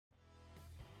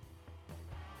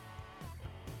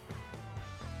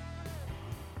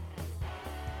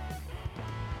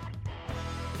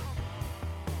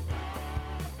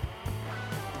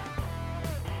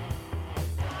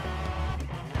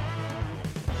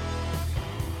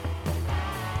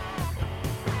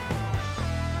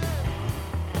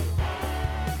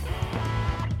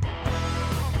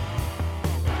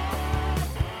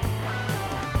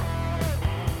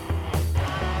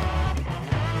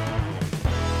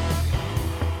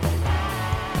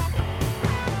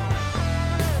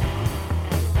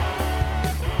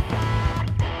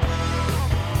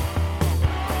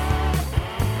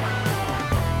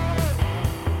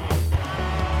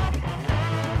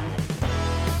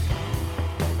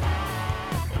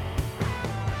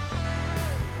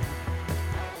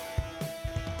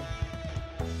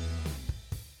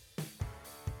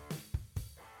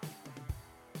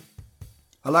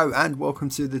Hello and welcome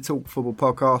to the Talk Football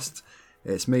Podcast.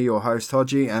 It's me, your host,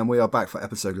 Hodgie, and we are back for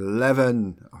episode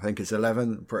 11. I think it's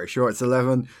 11. I'm pretty sure it's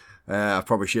 11. I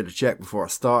probably should have checked before I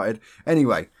started.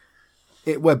 Anyway,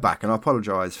 we're back, and I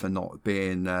apologise for not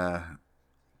being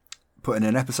putting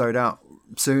an episode out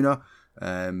sooner.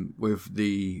 With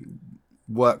the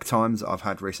work times that I've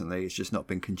had recently, it's just not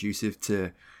been conducive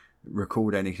to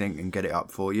record anything and get it up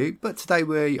for you. But today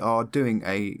we are doing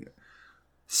a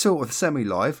sort of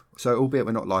semi-live, so albeit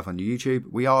we're not live on YouTube,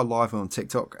 we are live on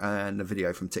TikTok, and the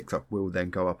video from TikTok will then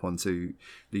go up onto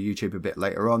the YouTube a bit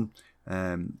later on,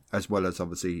 as well as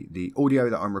obviously the audio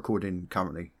that I'm recording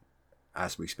currently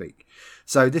as we speak.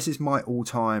 So this is my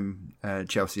all-time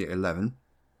Chelsea 11.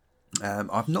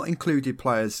 I've not included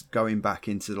players going back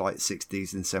into like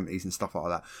 60s and 70s and stuff like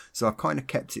that, so I've kind of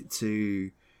kept it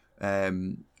to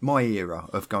my era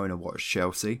of going to watch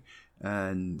Chelsea,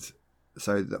 and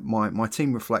so that my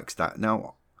team reflects that.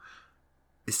 Now,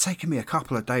 it's taken me a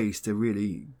couple of days to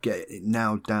really get it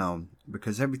nailed down,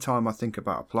 because every time I think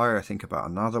about a player, I think about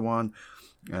another one.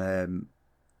 But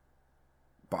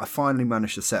I finally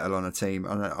managed to settle on a team.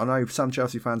 And I know some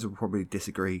Chelsea fans will probably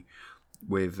disagree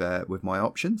with my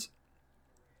options,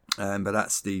 but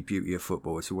that's the beauty of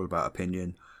football. It's all about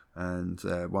opinion. And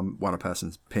one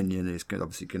person's opinion is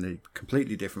obviously going to be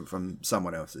completely different from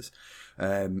someone else's.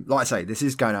 Like I say, this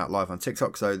is going out live on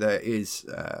TikTok, so there is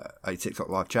a TikTok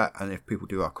live chat, and if people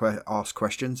do ask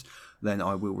questions, then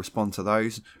I will respond to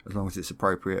those as long as it's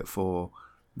appropriate for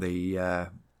the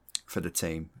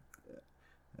team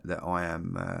that I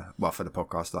am, for the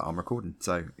podcast that I'm recording.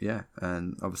 So yeah,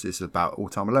 and obviously it's about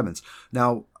all-time 11s.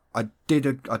 Now, I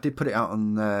did put it out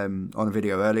on a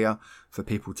video earlier for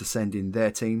people to send in their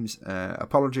teams.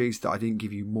 Apologies that I didn't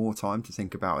give you more time to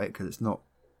think about it, because it's not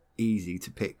easy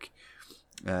to pick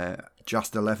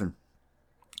just 11.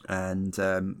 And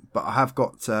but I have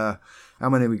got how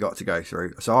many we got to go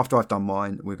through. So after I've done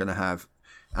mine, we're going to have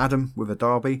Adam with a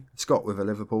Derby, Scott with a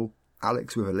Liverpool,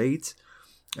 Alex with a Leeds,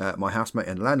 my housemate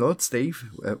and landlord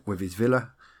Steve with his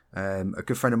Villa, a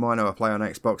good friend of mine who I play on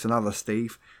Xbox, another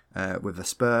Steve with the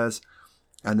Spurs,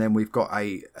 and then we've got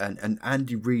an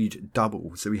Andy Reid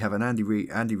double. So we have an Andy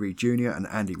Reid Jr. and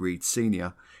Andy Reid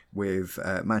Senior with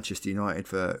Manchester United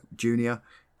for Junior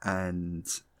and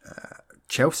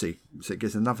Chelsea. So it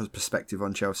gives another perspective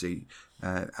on Chelsea.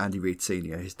 Andy Reid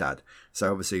Senior, his dad.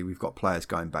 So obviously we've got players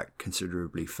going back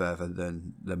considerably further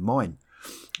than mine.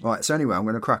 Right. So anyway, I'm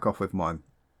going to crack off with mine.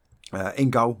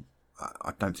 In goal,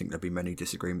 I don't think there'll be many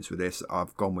disagreements with this.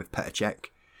 I've gone with Petr Cech.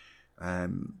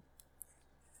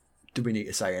 Do we need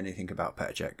to say anything about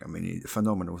Petr Cech? I mean, he's a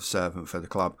phenomenal servant for the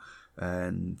club,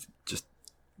 and just,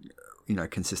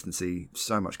 consistency,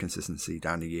 so much consistency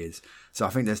down the years. So I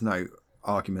think there's no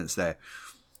arguments there.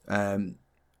 In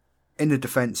the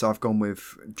defence, I've gone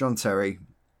with John Terry,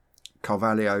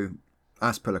 Carvalho,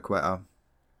 Azpilicueta,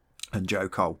 and Joe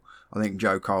Cole. I think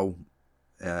Joe Cole,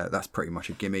 that's pretty much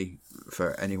a gimme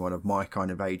for anyone of my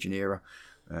kind of age and era.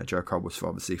 Joe Cole was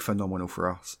obviously phenomenal for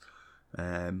us.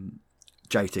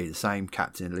 JT the same,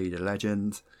 captain, leader,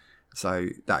 legend. So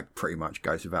that pretty much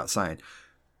goes without saying.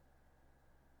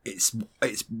 It's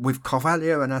with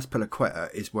Carvalho and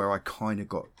Azpilicueta is where I kind of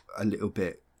got a little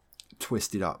bit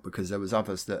twisted up, because there was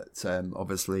others that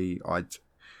obviously I'd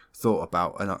thought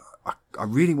about, and I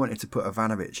really wanted to put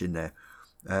Ivanovic in there,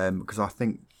 because I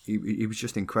think he was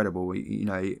just incredible.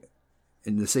 In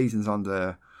the seasons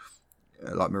under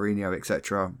like Mourinho,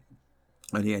 etc.,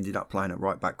 and he ended up playing at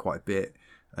right back quite a bit.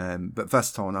 But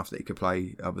versatile enough that he could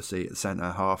play, obviously, at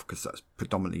centre half, because that's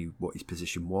predominantly what his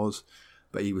position was.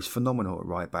 But he was phenomenal at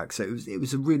right back, so it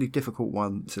was a really difficult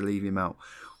one to leave him out.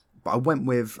 But I went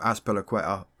with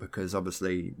Azpilicueta because,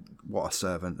 obviously, what a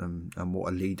servant and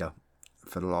what a leader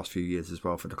for the last few years as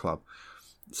well for the club.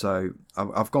 So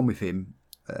I've gone with him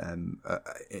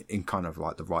in kind of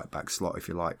like the right back slot, if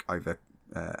you like, over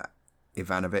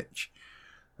Ivanovic.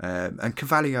 And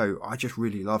Carvalho, I just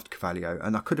really loved Carvalho,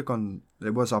 and I could have gone.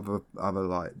 There was other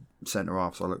like centre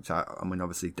halves I looked at. I mean,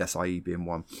 obviously Desai being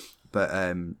one, but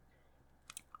and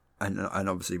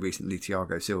obviously recently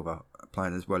Thiago Silva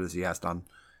playing as well as he has done,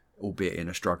 albeit in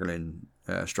a struggling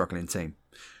team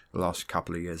the last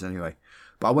couple of years anyway.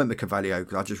 But I went with Carvalho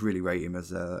because I just really rate him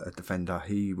as a defender.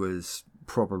 He was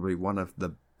probably one of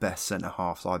the best centre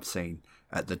halves I've seen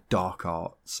at the dark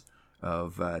arts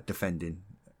of defending.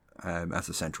 As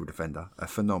a central defender, a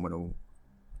phenomenal,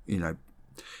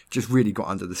 just really got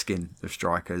under the skin of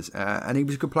strikers, and he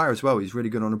was a good player as well. He's really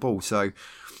good on the ball. So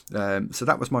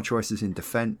that was my choices in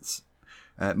defence.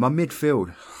 My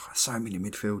midfield, so many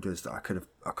midfielders that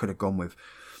I could have gone with,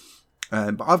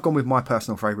 but I've gone with my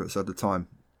personal favourites at the time.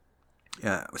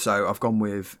 So I've gone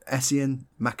with Essien,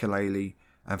 Makelele,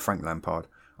 and Frank Lampard.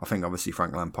 I think obviously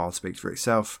Frank Lampard speaks for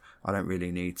itself. I don't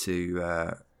really need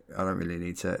to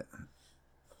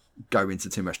go into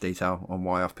too much detail on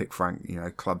why I've picked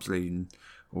Frank. Clubs leading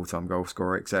all-time goal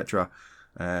scorer, etc.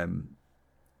 I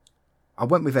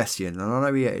went with Essien, and I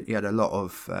know he had a lot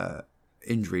of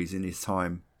injuries in his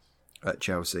time at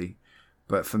Chelsea,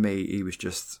 but for me, he was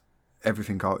just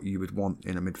everything you would want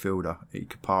in a midfielder. He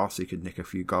could pass, he could nick a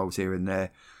few goals here and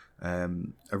there, a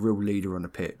real leader on the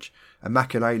pitch. And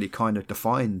Makelele kind of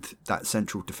defined that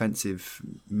central defensive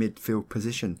midfield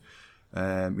position.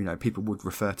 People would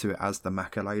refer to it as the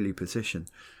Makelele position,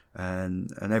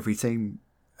 and every team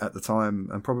at the time,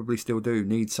 and probably still do,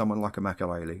 needs someone like a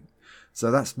Makelele. So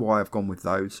that's why I've gone with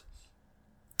those.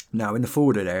 Now in the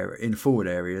forward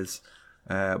areas,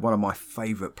 one of my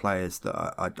favourite players that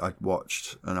I'd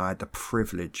watched, and I had the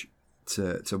privilege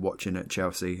to watching at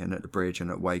Chelsea and at the Bridge and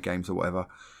at away games or whatever,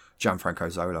 Gianfranco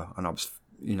Zola, and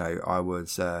I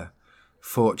was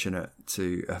fortunate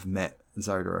to have met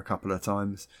Zola a couple of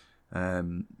times.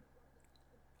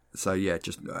 So yeah,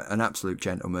 just an absolute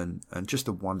gentleman and just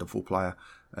a wonderful player.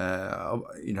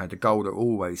 The goal that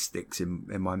always sticks in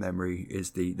my memory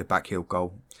is the backheel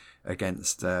goal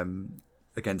against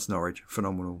Norwich.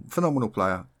 Phenomenal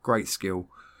player, great skill.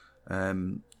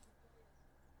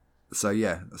 So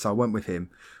I went with him.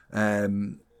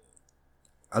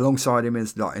 Alongside him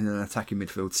is like in an attacking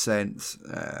midfield sense,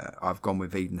 I've gone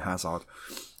with Eden Hazard.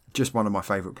 Just one of my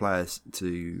favourite players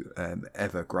to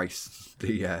ever grace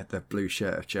the blue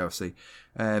shirt of Chelsea.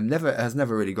 Has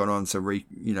never really gone on to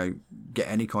get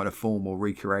any kind of form or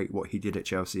recreate what he did at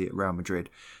Chelsea at Real Madrid,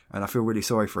 and I feel really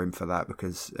sorry for him for that,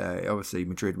 because obviously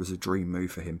Madrid was a dream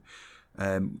move for him.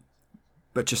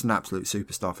 But just an absolute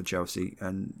superstar for Chelsea,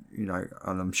 and and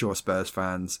I'm sure Spurs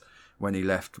fans, when he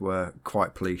left, were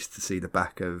quite pleased to see the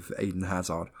back of Eden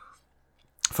Hazard.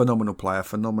 Phenomenal player,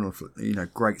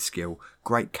 great skill,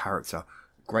 great character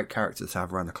to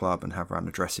have around the club and have around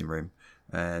the dressing room.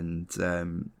 And,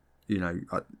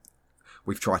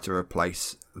 we've tried to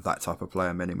replace that type of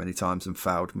player many, many times and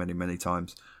failed many, many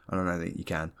times. And I don't think you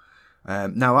can.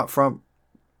 Now, up front,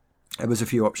 there was a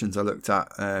few options I looked at,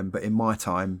 but in my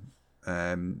time,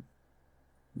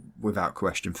 without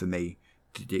question for me,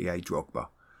 Didier Drogba.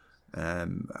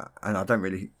 And I don't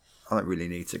really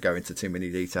need to go into too many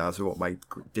details of what made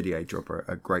Didier Drogba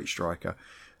a great striker.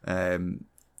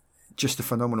 Just a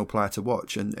phenomenal player to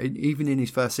watch. And even in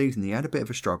his first season, he had a bit of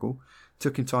a struggle.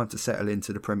 Took him time to settle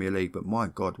into the Premier League. But my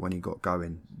God, when he got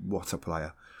going, what a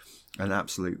player. An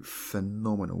absolute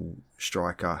phenomenal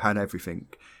striker. Had everything.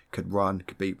 Could run,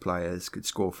 could beat players, could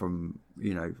score from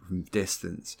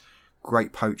distance.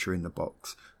 Great poacher in the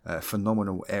box.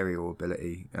 Phenomenal aerial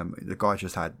ability. The guy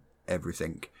just had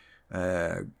everything.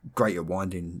 Great at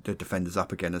winding the defenders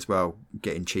up again as well,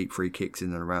 getting cheap free kicks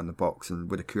in and around the box, and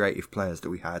with the creative players that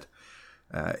we had,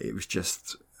 it was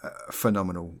just a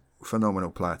phenomenal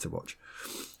player to watch.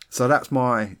 So that's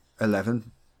my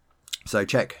 11. So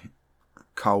check: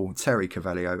 Cole, Terry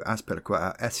Carvalho,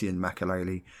 Azpilicueta, Essien,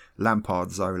 Makelele,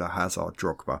 Lampard, Zola, Hazard,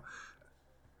 Drogba.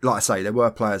 Like I say, there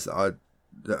were players that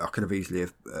I could have easily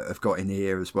have got in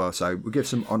here as well. So we'll give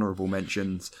some honourable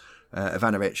mentions.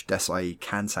 Ivanovic, Desai,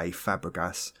 Kante,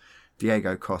 Fabregas,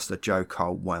 Diego Costa, Joe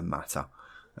Cole, Juan Mata.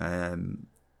 And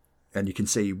you can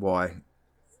see why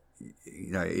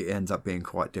it ends up being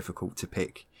quite difficult to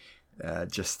pick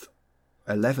just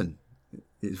 11.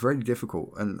 It's very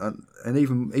difficult, and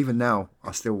even now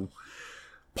I still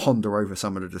ponder over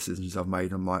some of the decisions I've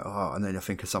made. I'm like, and then I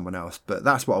think of someone else, but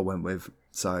that's what I went with,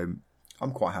 so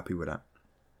I'm quite happy with that.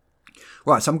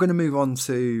 Right, so I'm going to move on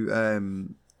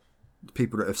to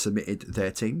people that have submitted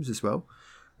their teams as well,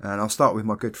 and I'll start with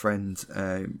my good friend.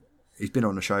 He's been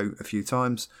on the show a few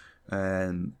times,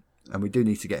 and we do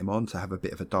need to get him on to have a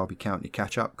bit of a Derby County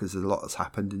catch up, because a lot has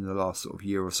happened in the last sort of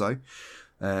year or so.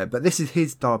 But this is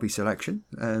his Derby selection,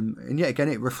 and yet again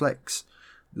it reflects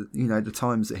the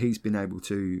times that he's been able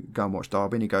to go and watch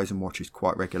Derby, and he goes and watches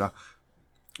quite regular,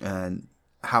 and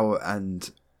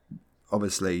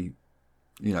obviously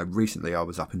recently I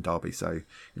was up in Derby, so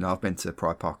I've been to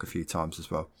Pride Park a few times as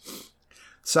well.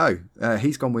 So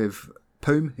he's gone with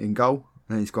Poom in goal,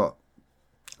 and he's got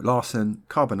Larson,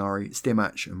 Carbonari,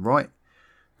 Stimac and Wright,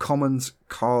 Commons,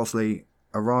 Carsley,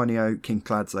 Aranio,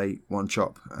 Kinkladze, One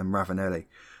Chop and Ravanelli.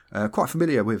 Quite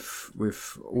familiar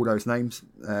with all those names,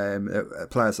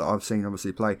 players that I've seen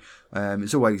obviously play.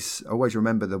 It's always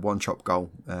remember the One Chop goal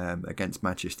against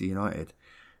Manchester United.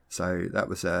 So that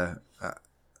was a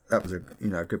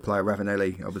good player.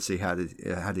 Ravanelli obviously had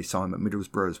his time at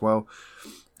Middlesbrough as well.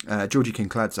 Georgie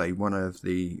Kinkladze, one of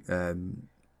the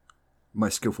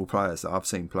most skillful players that I've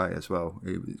seen play as well.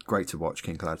 It was great to watch,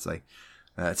 Kinkladze.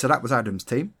 So that was Adam's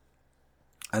team.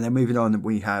 And then moving on,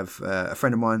 we have a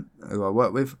friend of mine who I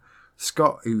work with,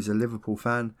 Scott, who's a Liverpool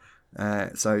fan.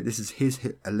 So this is his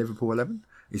Liverpool 11.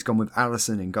 He's gone with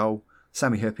Alisson in goal,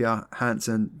 Sami Hyypiä,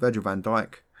 Hansen, Virgil van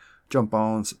Dijk, John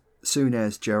Barnes,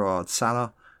 Souness, Gerrard,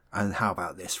 Salah. And how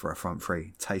about this for a front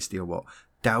three? Tasty or what?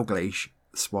 Dalglish,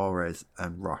 Suarez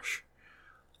and Rush.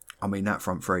 I mean, that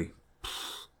front three.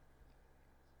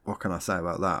 What can I say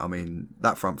about that? I mean,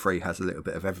 that front three has a little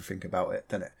bit of everything about it,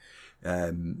 doesn't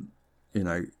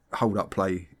it? Hold up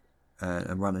play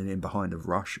and running in behind of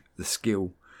Rush, the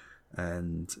skill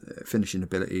and finishing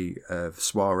ability of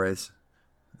Suarez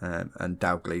and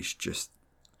Dalglish. Just,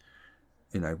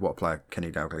 what a player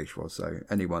Kenny Dalglish was. So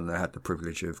anyone that had the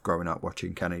privilege of growing up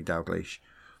watching Kenny Dalglish,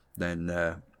 then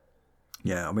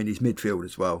his midfield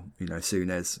as well.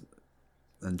 Souness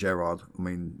and Gerrard. I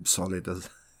mean, solid as.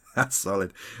 That's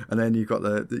solid. And then you've got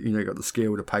got the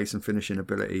skill, the pace and finishing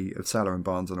ability of Salah and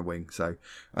Barnes on a wing. So,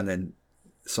 and then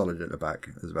solid at the back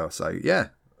as well. So yeah,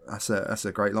 that's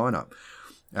a great lineup.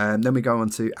 Then we go on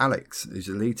to Alex, who's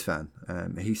a Leeds fan.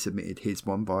 He submitted his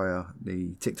one via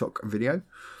the TikTok video.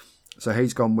 So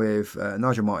he's gone with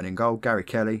Nigel Martin in goal, Gary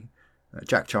Kelly,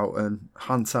 Jack Charlton,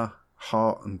 Hunter,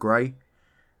 Hart and Gray.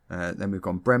 Then we've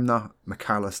gone Bremner,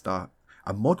 McAllister,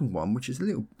 a modern one, which is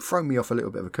thrown me off a little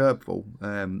bit of a curveball,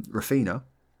 Rafinha.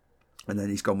 And then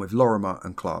he's gone with Lorimer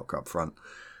and Clark up front.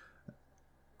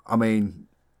 I mean,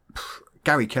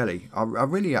 Gary Kelly, I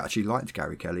really actually liked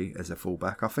Gary Kelly as a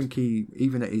fullback. I think he,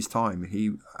 even at his time,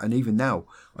 and even now,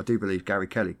 I do believe Gary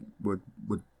Kelly would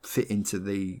fit into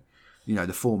the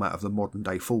format of the modern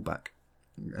day fullback.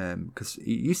 Because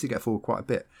he used to get forward quite a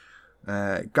bit.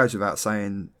 It goes without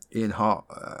saying, Ian Hart,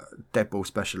 dead ball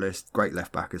specialist, great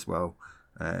left back as well.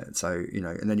 And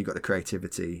then you've got the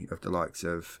creativity of the likes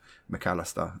of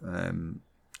McAllister,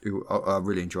 who I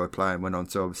really enjoyed playing, went on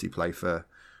to obviously play for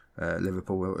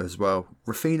Liverpool as well.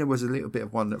 Rafinha was a little bit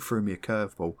of one that threw me a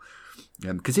curveball,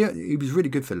 because he was really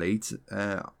good for Leeds.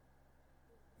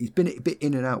 He's been a bit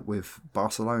in and out with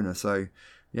Barcelona, so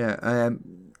yeah.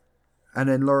 And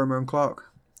then Lorimer and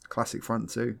Clark, classic front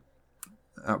two,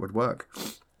 that would work.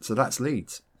 So that's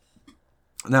Leeds.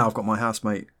 Now I've got my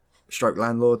housemate, stroke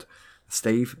landlord,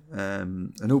 Steve,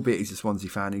 and albeit he's a Swansea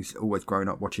fan, he's always grown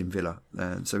up watching Villa.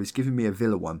 So he's given me a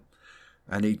Villa one.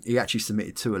 And he actually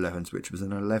submitted 2 11s, which was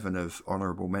an 11 of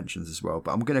honourable mentions as well.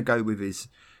 But I'm going to go with his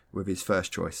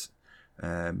first choice.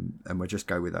 And we'll just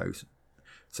go with those.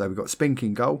 So we've got Spink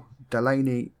in goal,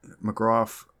 Delaney,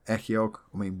 McGrath, Echiog.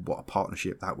 I mean, what a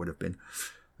partnership that would have been.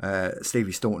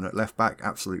 Stevie Staunton at left back,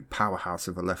 absolute powerhouse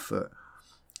of a left foot.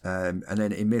 And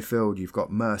then in midfield, you've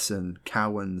got Merson,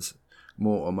 Cowans,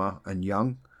 Mortimer and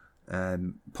Young.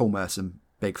 Paul Merson,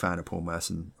 big fan of Paul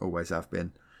Merson, always have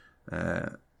been.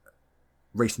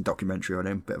 Recent documentary on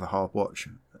him, bit of a hard watch,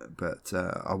 but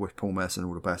I wish Paul Merson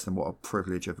all the best, and what a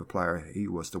privilege of a player he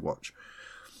was to watch.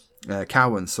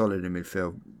 Cowan solid in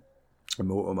midfield, and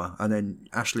Mortimer, and then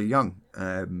Ashley Young.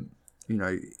 And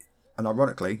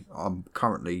ironically, I'm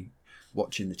currently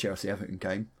watching the Chelsea Everton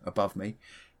game above me,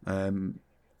 and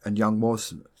Young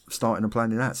was starting and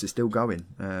playing in that, so still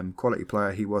going. Quality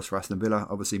player he was for Aston Villa.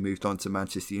 Obviously moved on to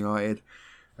Manchester United,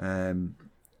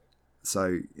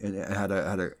 so it had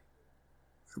a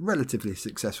relatively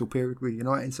successful period with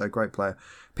United, so great player.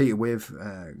 Peter With,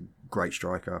 great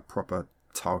striker, proper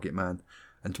target man.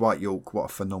 And Dwight York, what a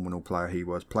phenomenal player he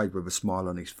was. Played with a smile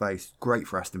on his face. Great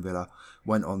for Aston Villa.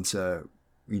 Went on to,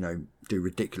 do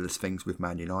ridiculous things with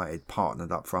Man United.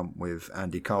 Partnered up front with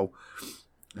Andy Cole,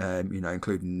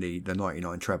 including the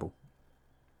 99 treble.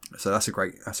 So that's a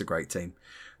great team.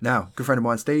 Now, good friend of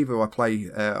mine, Steve, who I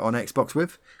play on Xbox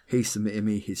with, he submitted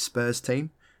me his Spurs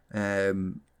team.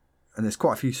 And there's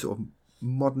quite a few sort of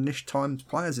modernish times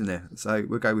players in there. So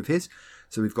we'll go with his.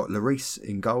 So we've got Lloris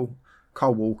in goal,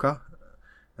 Kyle Walker,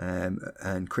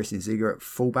 and Christian Ziege at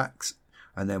fullbacks.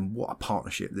 And then what a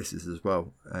partnership this is as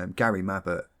well. Gary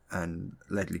Mabbott and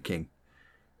Ledley King.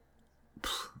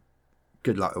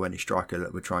 Good luck to any striker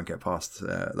that would try and get past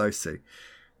those two.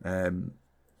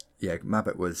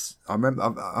 Mabbott was... I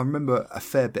remember a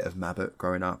fair bit of Mabbott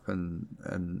growing up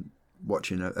and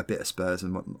watching a bit of Spurs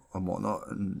and whatnot,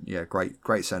 and yeah,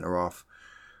 great centre half.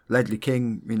 Ledley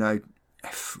King,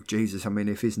 Jesus, I mean,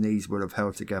 if his knees would have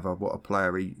held together, what a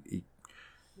player he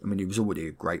was already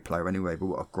a great player anyway, but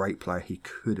what a great player he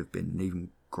could have been, an even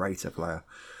greater player.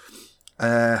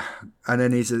 And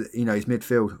then his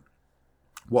midfield,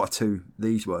 what a two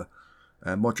these were.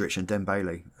 Modric and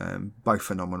Dembele, both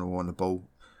phenomenal on the ball.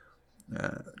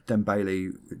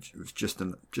 Dembele was just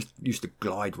used to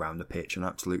glide round the pitch, an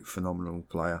absolute phenomenal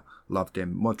player. Loved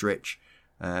him. Modric,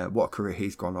 what a career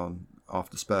he's gone on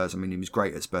after Spurs. I mean, he was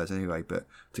great at Spurs anyway, but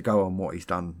to go on what he's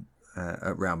done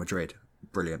at Real Madrid,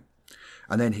 brilliant.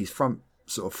 And then his front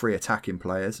sort of three attacking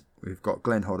players, we've got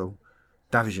Glenn Hoddle,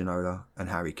 David Ginola and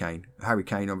Harry Kane. Harry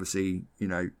Kane, obviously,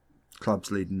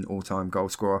 club's leading all-time goal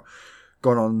scorer.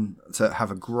 Gone on to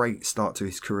have a great start to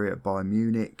his career at Bayern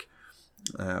Munich.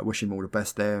 Wish him all the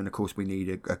best there. And, of course, we need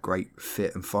a great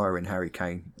fit and firing Harry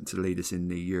Kane to lead us in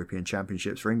the European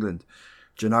Championships for England.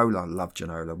 Ginola, love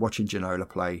Ginola. Watching Ginola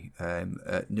play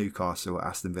at Newcastle, at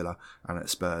Aston Villa and at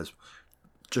Spurs,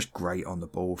 just great on the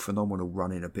ball, phenomenal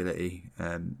running ability,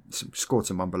 scored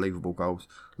some unbelievable goals.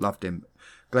 Loved him.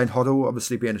 Glenn Hoddle,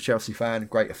 obviously being a Chelsea fan,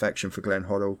 great affection for Glenn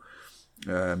Hoddle.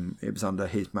 It was under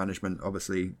his management,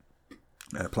 obviously,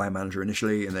 player manager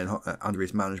initially, and then under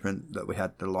his management that we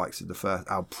had the likes of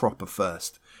our proper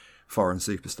first foreign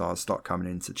superstars start coming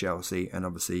into Chelsea, and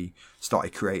obviously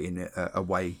started creating a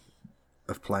way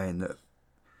of playing that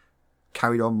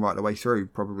carried on right the way through,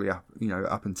 probably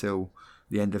up until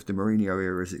the end of the Mourinho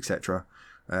eras, etc.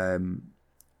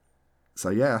 So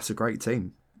yeah, that's a great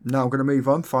team. Now I'm going to move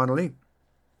on finally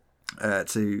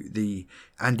to the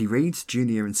Andy Reid's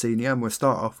Junior and Senior, and we'll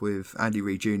start off with Andy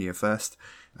Reid Junior first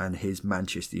and his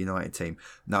Manchester United team.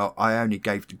 Now, I only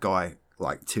gave the guy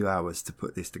like 2 hours to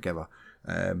put this together,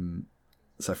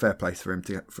 so fair play for him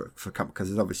for because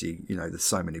there's obviously there's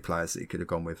so many players that he could have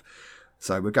gone with.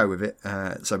 So we'll go with it.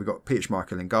 So we've got Peter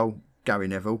Schmeichel in goal, Gary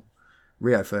Neville,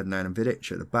 Rio Ferdinand and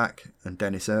Vidic at the back, and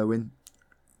Dennis Irwin.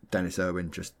 Dennis Irwin,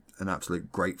 just an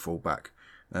absolute great fullback.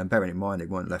 Bearing in mind he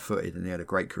weren't left-footed and he had a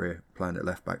great career playing at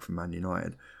left-back for Man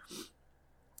United.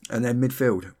 And then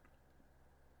midfield,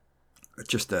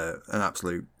 just an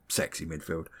absolute sexy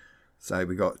midfield. So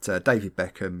we got David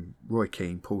Beckham, Roy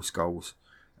Keane, Paul Scholes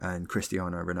and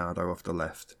Cristiano Ronaldo off the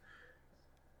left.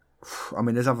 I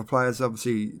mean, there's other players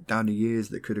obviously down the years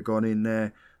that could have gone in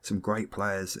there. Some great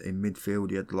players in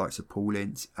midfield. You had the likes of Paul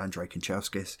Ince, Andrei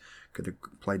Kanchelskis could have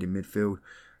played in midfield.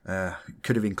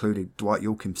 Could have included Dwight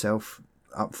York himself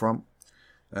up front.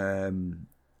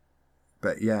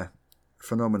 But yeah,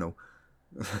 phenomenal.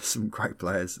 Some great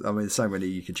players. I mean, so many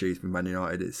you could choose from Man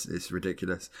United. It's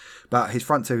ridiculous. But his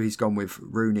front two, he's gone with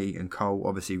Rooney and Cole.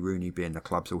 Obviously, Rooney being the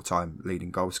club's all-time leading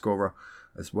goal scorer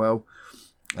as well.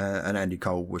 And Andy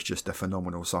Cole was just a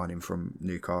phenomenal signing from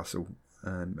Newcastle.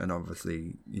 And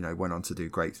obviously, went on to do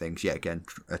great things. Yet again,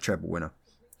 a treble winner.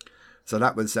 So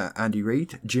that was Andy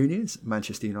Reid Jr.'s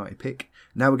Manchester United pick.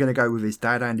 Now we're going to go with his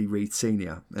dad, Andy Reid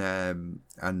Sr. And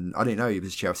I didn't know he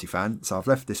was a Chelsea fan, so I've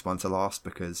left this one to last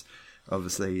because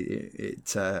obviously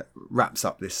it wraps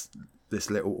up this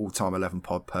little all-time 11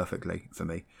 pod perfectly for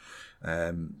me.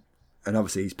 And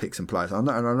obviously he's picked some players. I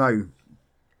know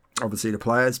obviously the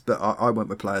players, but I went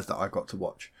with players that I got to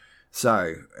watch.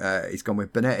 So he's gone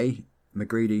with Bonetti,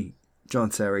 McGreedy,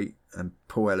 John Terry and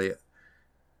Paul Elliott.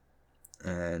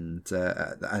 And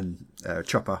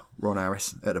Chopper, Ron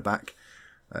Harris at the back.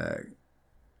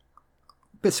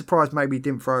 Bit surprised maybe he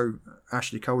didn't throw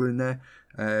Ashley Cole in there,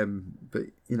 but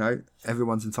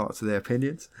everyone's entitled to their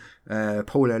opinions.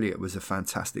 Paul Elliott was a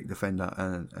fantastic defender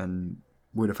and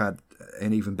would have had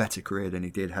an even better career than he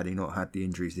did had he not had the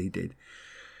injuries he did.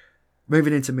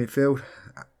 Moving into midfield,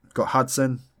 got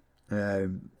Hudson,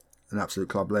 an absolute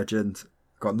club legend.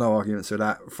 Got no arguments with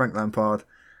that. Frank Lampard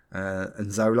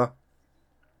and Zola.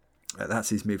 That's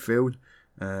his midfield,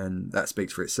 and that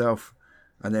speaks for itself.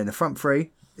 And then the front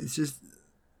three, it's just,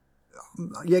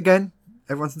 yet again,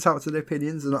 everyone's entitled to their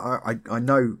opinions, and I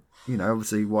know,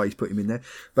 obviously why he's put him in there.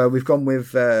 But he's gone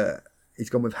with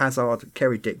Hazard,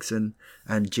 Kerry Dixon,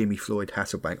 and Jimmy Floyd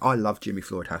Hasselbank. I love Jimmy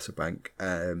Floyd Hasselbank,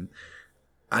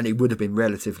 and he would have been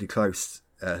relatively close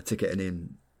to getting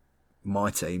in my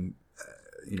team,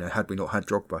 had we not had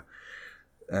Drogba.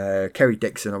 Kerry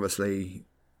Dixon, obviously.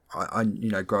 I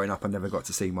growing up, I never got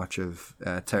to see much of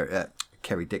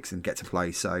Kerry Dixon get to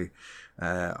play, so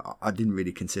I didn't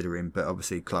really consider him. But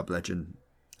obviously, club legend.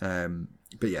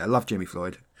 But yeah, I love Jimmy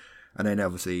Floyd, and then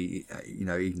obviously,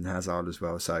 Eden Hazard as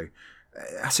well. So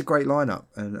that's a great lineup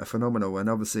and a phenomenal. And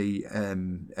obviously,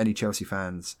 any Chelsea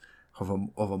fans of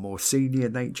a more senior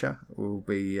nature will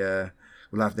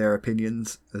have their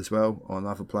opinions as well on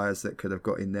other players that could have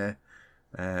got in there.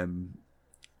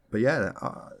 But yeah.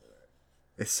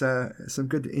 It's some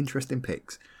good, interesting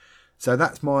picks. So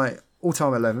that's my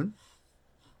all-time 11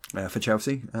 for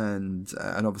Chelsea, and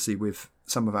obviously with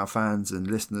some of our fans and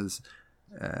listeners'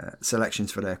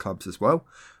 selections for their clubs as well.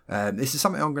 This is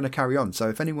something I'm going to carry on. So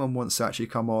if anyone wants to actually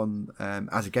come on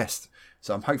as a guest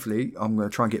So I'm going to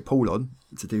try and get Paul on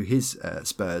to do his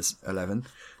Spurs 11.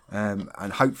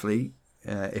 And hopefully,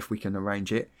 if we can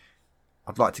arrange it,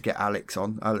 I'd like to get Alex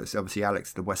on. Alex,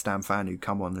 the West Ham fan who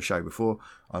come on the show before.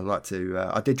 I'd like to.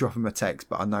 I did drop him a text,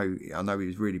 but I know he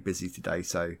was really busy today,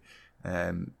 so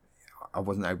I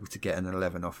wasn't able to get an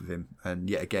 11 off of him. And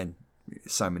yet again,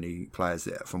 so many players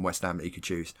from West Ham that he could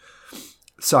choose.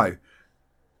 So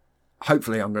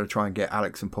hopefully, I'm going to try and get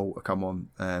Alex and Paul to come on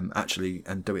actually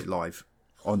and do it live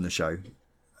on the show.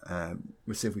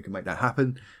 We'll see if we can make that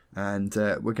happen. And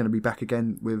we're going to be back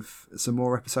again with some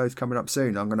more episodes coming up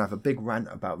soon. I'm going to have a big rant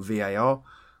about VAR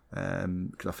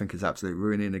because I think it's absolutely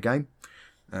ruining the game.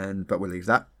 But we'll leave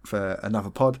that for another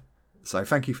pod. So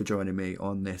thank you for joining me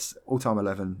on this all-time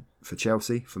 11 for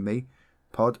Chelsea, for me,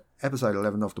 pod, episode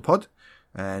 11 of the pod.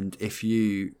 And if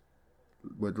you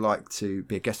would like to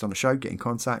be a guest on the show, get in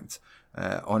contact.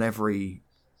 On every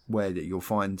where that you'll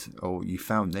find, or you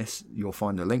found this, you'll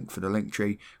find a link for the link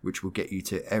tree, which will get you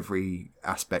to every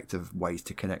aspect of ways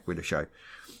to connect with the show.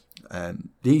 The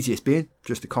easiest being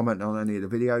just to comment on any of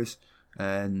the videos,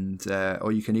 and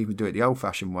or you can even do it the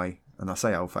old-fashioned way. And I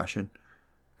say old-fashioned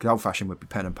because old-fashioned would be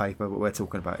pen and paper, but we're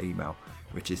talking about email,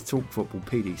 which is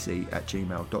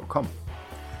talkfootballpdc@gmail.com.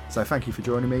 So thank you for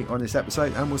joining me on this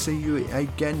episode, and we'll see you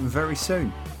again very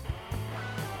soon.